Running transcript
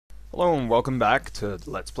Hello and welcome back to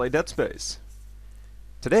Let's Play Dead Space.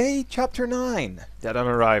 Today, Chapter 9, Dead on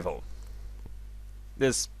Arrival.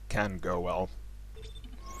 This can go well.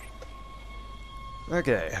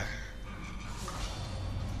 Okay.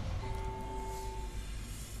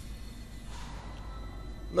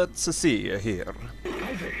 Let's see here.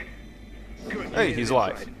 Isaac! Good. Hey, he's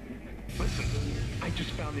alive. Listen, I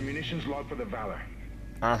just found the munitions log for the Valor.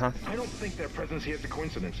 Uh-huh. I don't think their presence here is a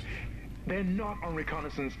coincidence. They're not on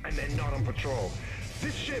reconnaissance and they're not on patrol.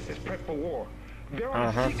 This ship is prepped for war. They're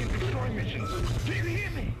on a seek and destroy missions. Do you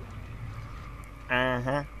hear me?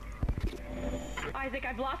 Uh-huh. Isaac,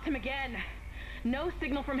 I've lost him again. No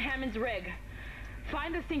signal from Hammond's rig.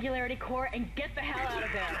 Find the Singularity Core and get the hell out of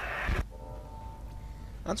there.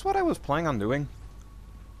 That's what I was planning on doing.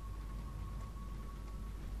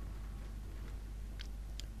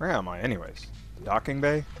 Where am I, anyways? The docking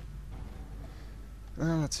bay?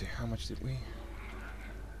 Let's see, how much did we... A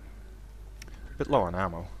bit low on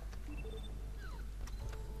ammo.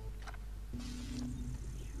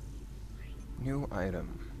 New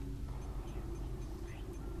item.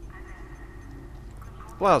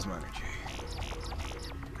 Plasma energy.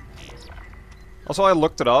 Also, I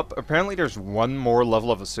looked it up. Apparently there's one more level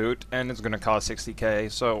of a suit, and it's going to cost 60k,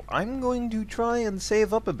 so I'm going to try and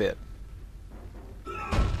save up a bit.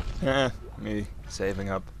 Me saving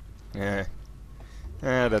up.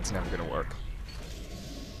 That's never going to work.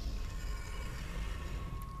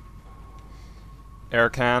 Air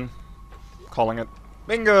can. Calling it.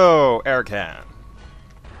 Bingo! Air can.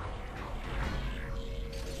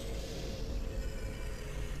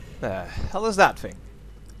 The hell is that thing?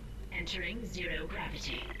 Entering zero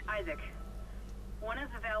gravity. Isaac, one of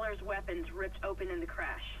the Valor's weapons ripped open in the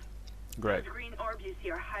crash. Great. Those green orbs you see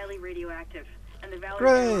are highly radioactive, and the Valor's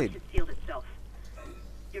Great. airlock has sealed itself.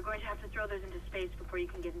 You're going to have to throw those into space before you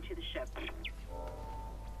can get into the ship.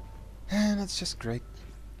 That's just great.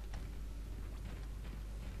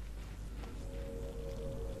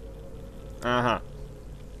 Uh-huh.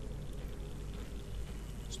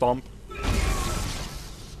 Stomp.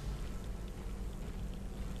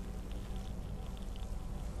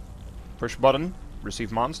 Push button.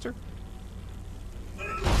 Receive monster.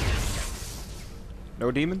 No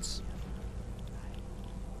demons?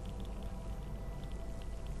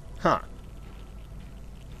 Huh.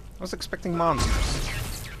 I was expecting monsters.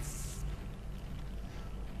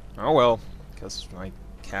 Oh well. Guess I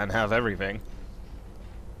can't have everything.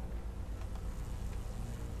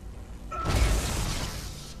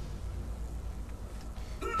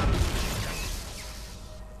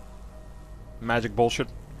 Magic bullshit.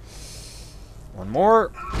 One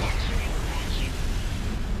more.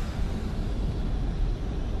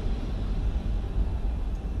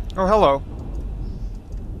 Oh, hello.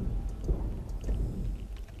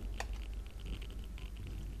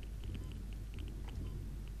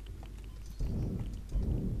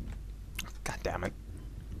 God damn it.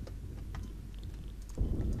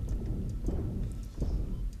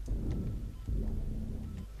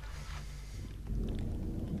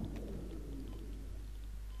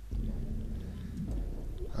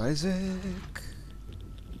 Isaac.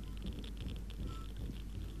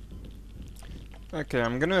 Okay,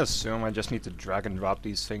 I'm gonna assume I just need to drag and drop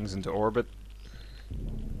these things into orbit.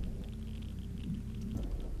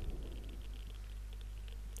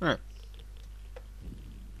 Alright.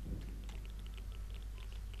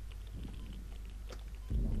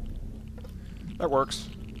 That works.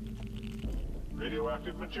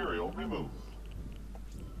 Radioactive material removed.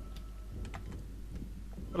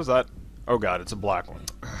 What is that? Oh god, it's a black one.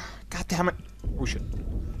 God damn it. Oh shit.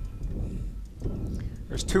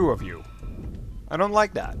 There's two of you. I don't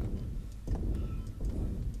like that.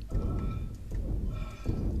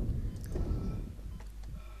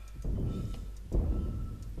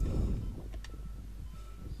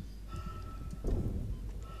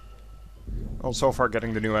 Well, so far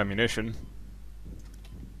getting the new ammunition.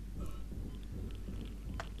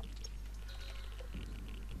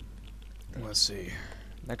 Let's see.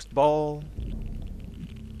 Next ball.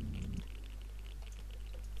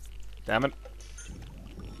 Damn it.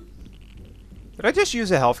 Did I just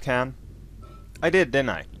use a health can? I did, didn't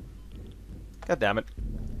I? God damn it.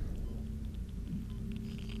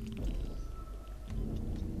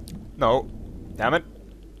 No. Damn it.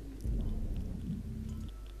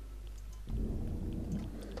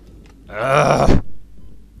 Ugh.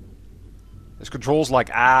 This controls like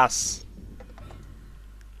ass.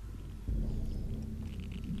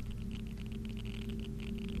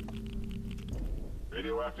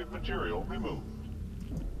 Radioactive material removed.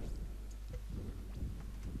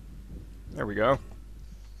 There we go.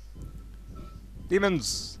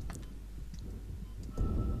 Demons!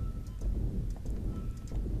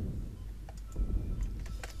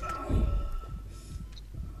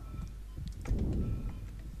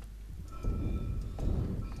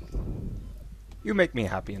 You make me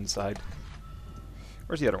happy inside.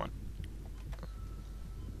 Where's the other one?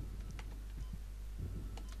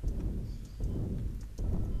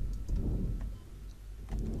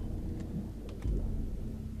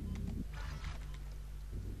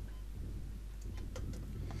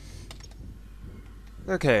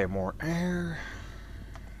 Okay, more air.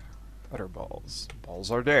 Butter balls.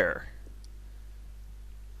 Balls are there.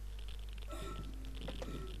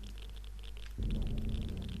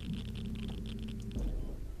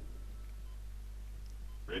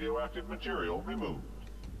 Radioactive material removed.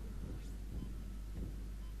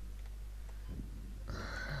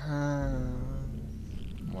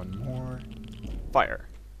 One more. Fire.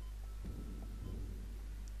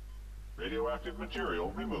 Radioactive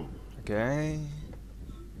material removed. Okay.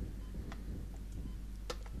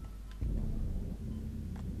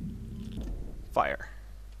 Fire.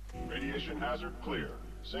 Radiation hazard clear.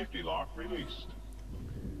 Safety lock released.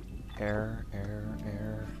 Air, air,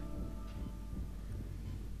 air.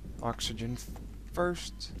 Oxygen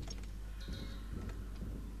first.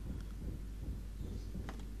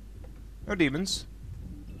 No demons.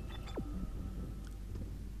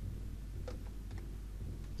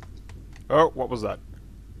 Oh, what was that?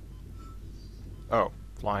 Oh,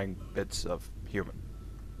 flying bits of human.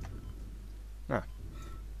 Ah,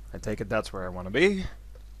 I take it that's where I want to be.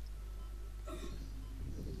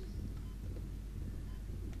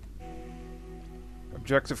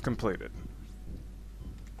 Objective completed.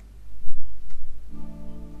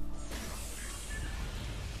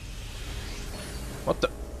 What the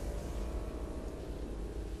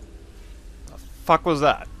fuck was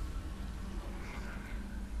that?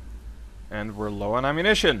 And we're low on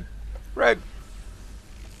ammunition. Right.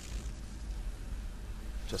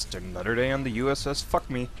 Just another day on the USS Fuck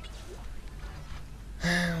Me.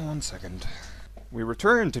 1 second. We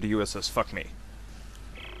return to the USS Fuck Me.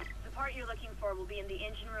 The part you're looking for will be in the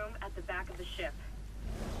engine room at the back of the ship.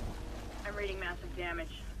 I'm reading massive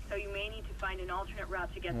damage, so you may need to find an alternate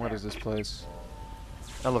route to get there. What is this place?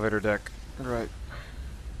 Elevator deck. Right.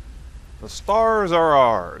 The stars are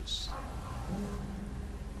ours.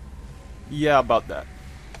 Yeah, about that.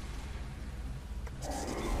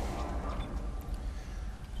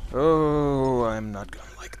 Oh, I'm not gonna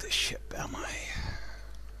like this ship, am I?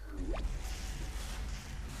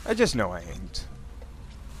 I just know I ain't.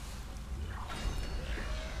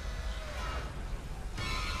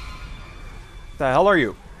 The hell are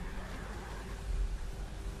you?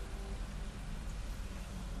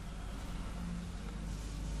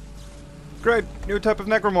 Great, new type of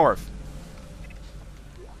Necromorph.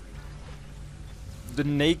 The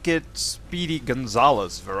naked, Speedy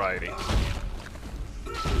Gonzalez variety.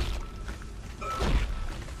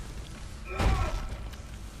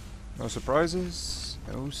 No surprises?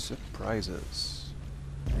 No surprises.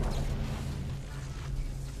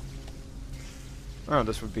 Oh,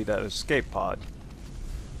 this would be that escape pod.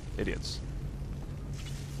 Idiots.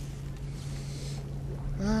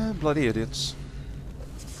 Bloody idiots.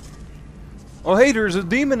 Oh hey, there's a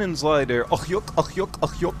demon inside there. Och yuck, och yuck,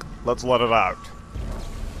 och yuck. Let's let it out.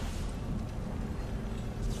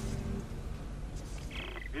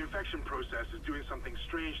 The infection process is doing something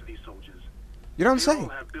strange to these soldiers. You don't They say. all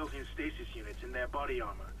have built-in stasis units in their body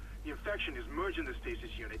armor. The infection is merging the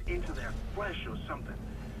stasis unit into their flesh or something,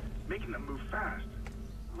 making them move fast.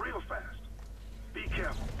 Real fast. Be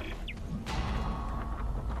careful.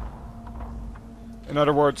 In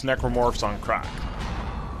other words, Necromorphs on crack.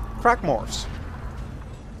 Crackmorphs.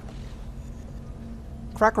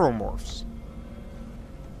 Crackeromorphs.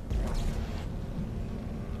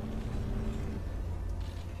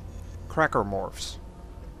 Crackermorphs.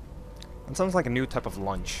 That sounds like a new type of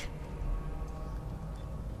lunch.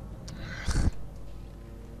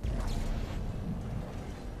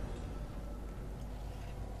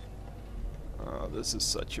 Oh, this is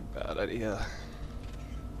such a bad idea.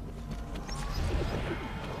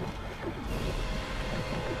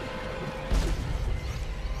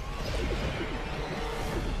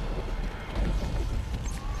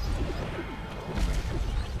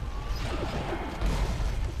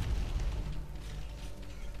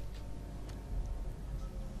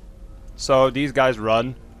 So these guys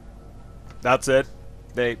run. That's it.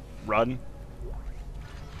 They run.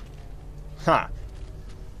 Huh.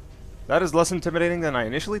 That is less intimidating than I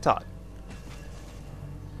initially thought.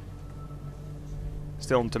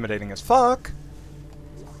 Still intimidating as fuck,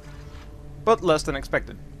 but less than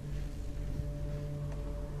expected.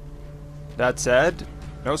 That said,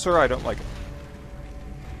 no sir, I don't like it.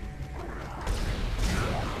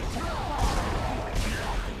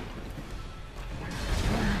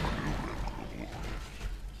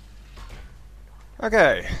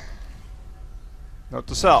 Okay. Note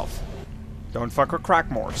to self. Don't fuck with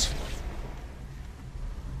Crackmorphs.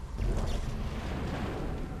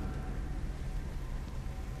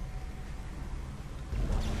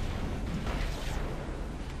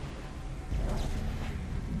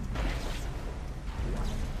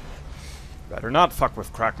 Better not fuck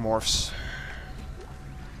with Crackmorphs.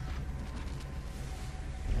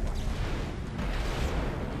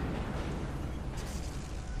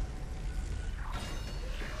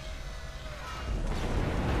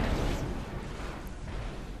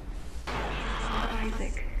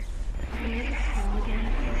 Isaac, make us whole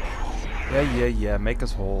again. Yeah, make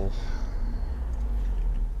us whole.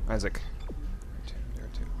 Isaac. There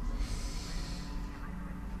too.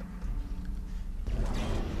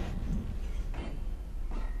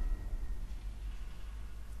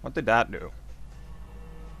 What did that do?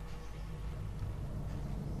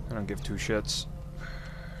 I don't give two shits.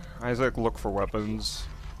 Isaac, look for weapons.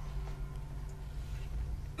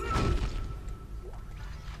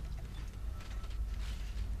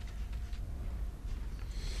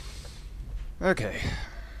 Okay.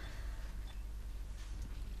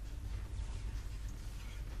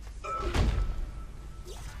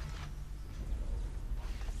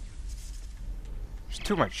 There's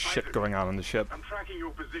too much shit going on the ship. I'm tracking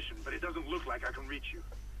your position, but it doesn't look like I can reach you.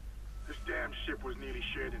 This damn ship was nearly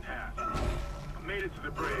shared in half. I made it to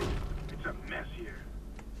the bridge. It's a mess here.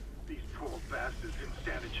 These poor bastards didn't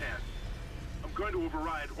stand a chance. I'm going to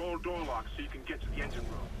override all door locks so you can get to the engine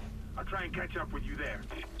room. I'll try and catch up with you there.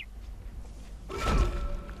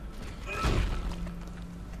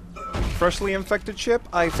 Freshly infected ship?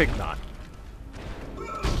 I think not.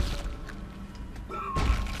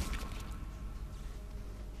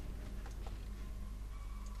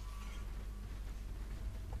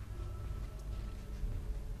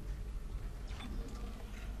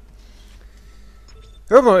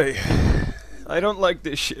 Oh boy. I don't like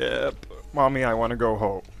this ship. Mommy, I want to go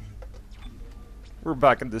home. We're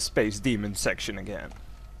back in the space demon section again.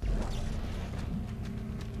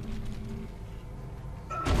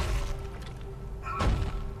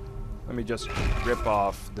 Let me just rip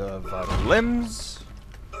off the vital limbs.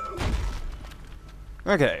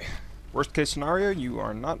 Okay. Worst case scenario, you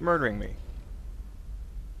are not murdering me.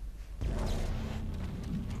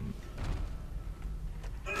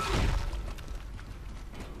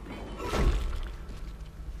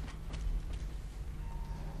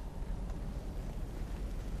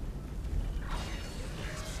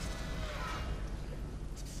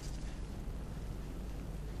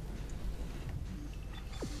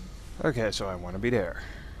 Okay, so I want to be there.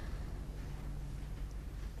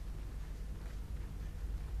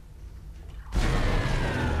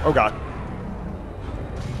 Oh god.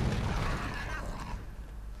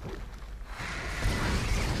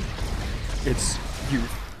 It's you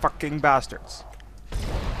fucking bastards.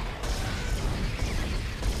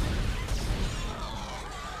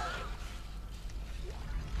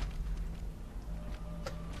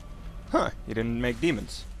 Huh, you didn't make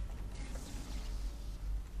demons.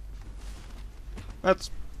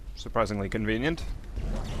 That's surprisingly convenient.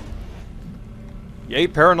 Yay,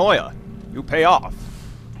 paranoia. You pay off.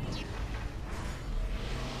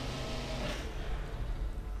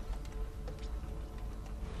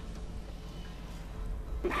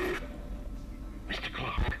 Mr.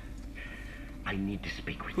 Clark, I need to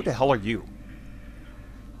speak with Who you. the hell are you?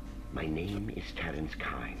 My name is Terrence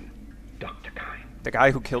Kine, Dr. Kine. The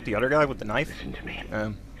guy who killed the other guy with the knife? Listen to me.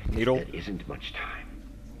 Needle? There isn't much time.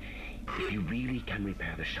 If you really can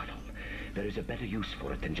repair the shuttle, there is a better use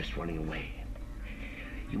for it than just running away.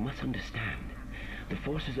 You must understand, the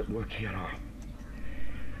forces at work here are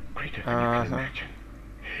greater than you can imagine.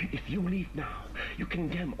 If you leave now, you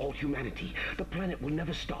condemn all humanity. The planet will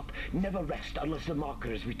never stop, never rest unless the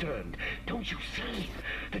marker is returned. Don't you see?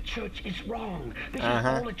 The church is wrong. This is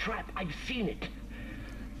all a trap. I've seen it.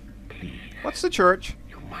 Please. What's the church?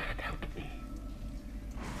 You must help me.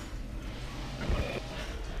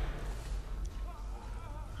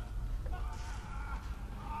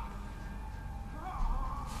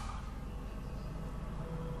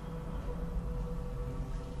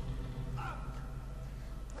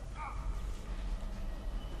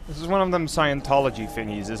 This is one of them Scientology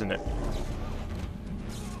thingies, isn't it?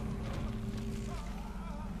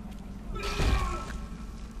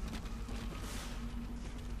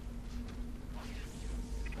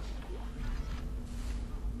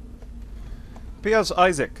 P.S.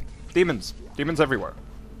 Isaac. Demons. Demons everywhere.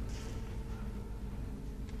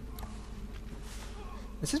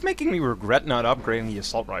 This is making me regret not upgrading the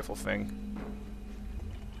assault rifle thing.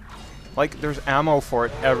 Like, there's ammo for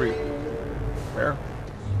it everywhere.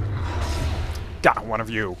 Got one of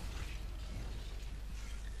you.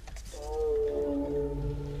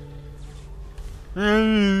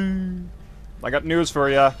 I got news for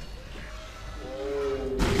ya.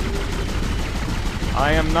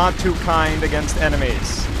 I am not too kind against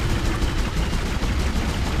enemies.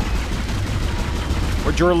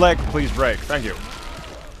 Would your leg please break? Thank you.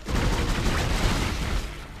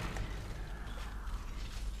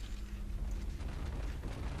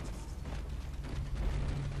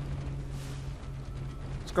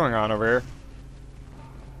 What's going on over here?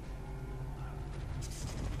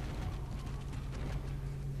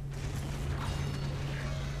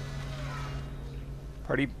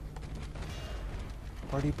 Party.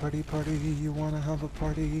 Party, party, party. You wanna have a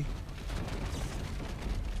party?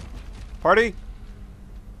 Party?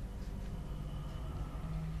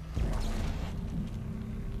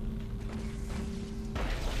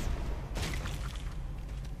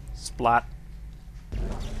 Splat.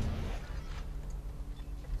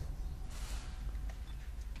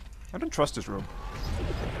 I don't trust this room.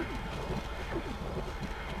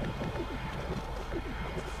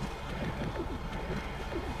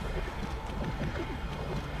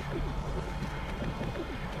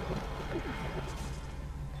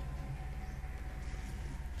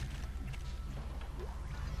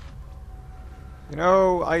 You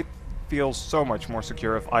know, I feel so much more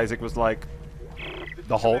secure if Isaac was like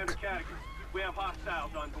the Hulk. We have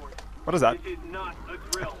hostiles on board. What is that? This is not a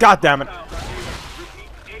drill. God damn it.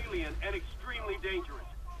 Repeat, alien and extremely dangerous.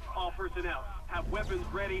 All personnel have weapons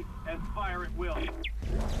ready and fire at will.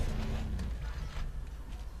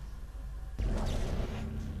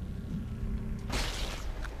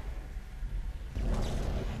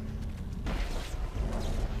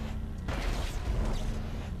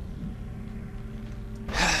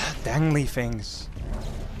 Dangly things.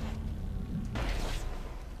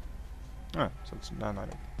 Oh, so it's not an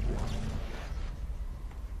item.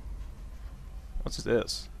 What's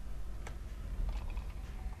this?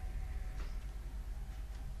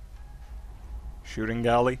 Shooting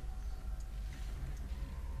galley?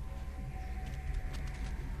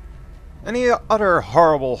 Any other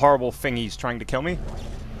horrible, horrible thingies trying to kill me?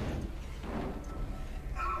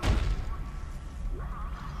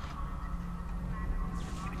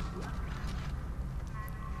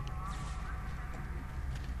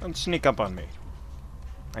 Don't sneak up on me.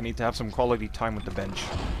 I need to have some quality time with the bench.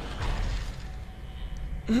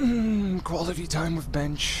 Quality time with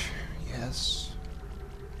bench. Yes.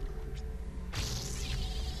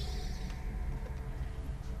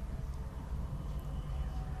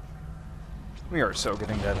 We are so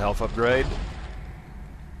getting that health upgrade. In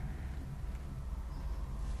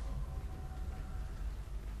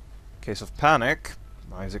case of panic,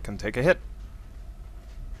 Isaac can take a hit.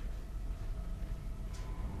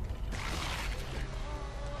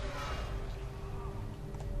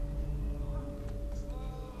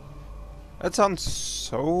 That sounds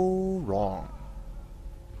so wrong.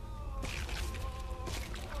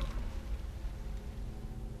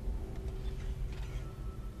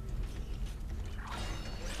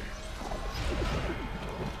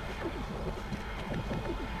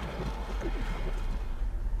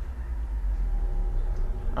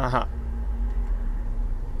 Uh-huh.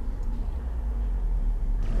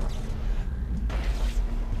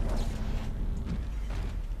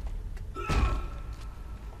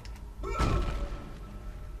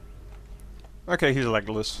 Okay, he's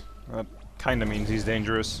legless. That kinda means he's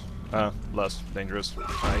dangerous. Less dangerous.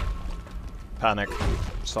 I panic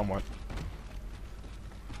somewhat.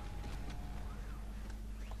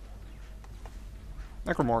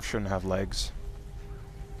 Necromorphs shouldn't have legs.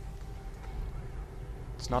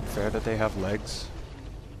 It's not fair that they have legs.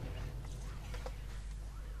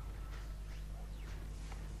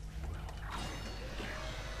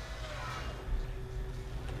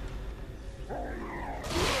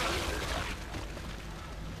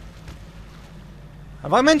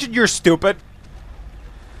 Have I mentioned you're stupid?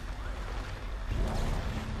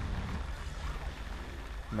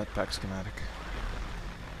 Medpack schematic.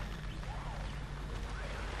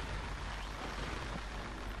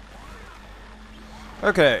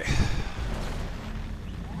 Okay.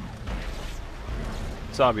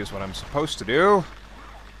 It's obvious what I'm supposed to do.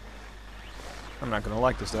 I'm not gonna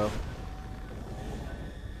like this though.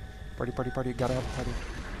 Party, party, party, gotta have a party.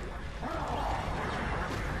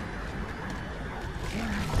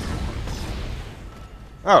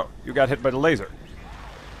 Oh, you got hit by the laser.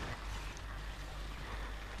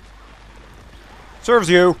 Serves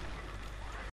you!